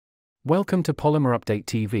Welcome to Polymerupdate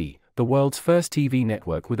TV, the world's first TV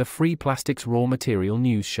network with a free plastics raw material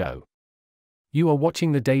news show. You are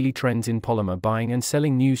watching the daily trends in polymer buying and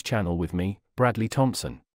selling news channel with me, Bradley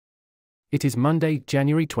Thomson. It is Monday,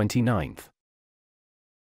 January 29th.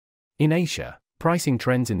 In Asia, pricing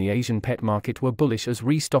trends in the Asian pet market were bullish as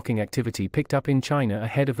restocking activity picked up in China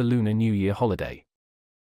ahead of the Lunar New Year holiday.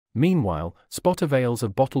 Meanwhile, spot avails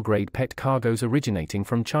of bottle-grade PET cargoes originating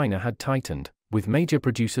from China had tightened, with major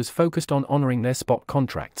producers focused on honoring their spot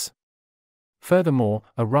contracts. Furthermore,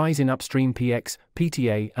 a rise in upstream PX,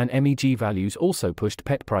 PTA, and MEG values also pushed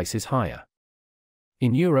PET prices higher.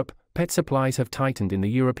 In Europe, PET supplies have tightened in the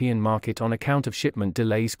European market on account of shipment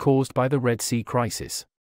delays caused by the Red Sea crisis.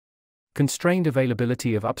 Constrained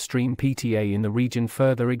availability of upstream PTA in the region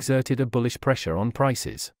further exerted a bullish pressure on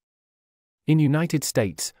prices. In United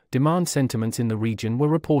States, demand sentiments in the region were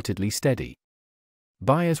reportedly steady.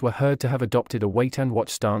 Buyers were heard to have adopted a wait-and-watch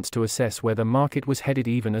stance to assess where the market was headed,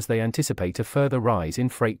 even as they anticipate a further rise in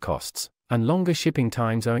freight costs and longer shipping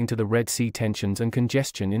times owing to the Red Sea tensions and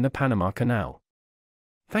congestion in the Panama Canal.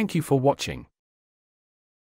 Thank you for watching.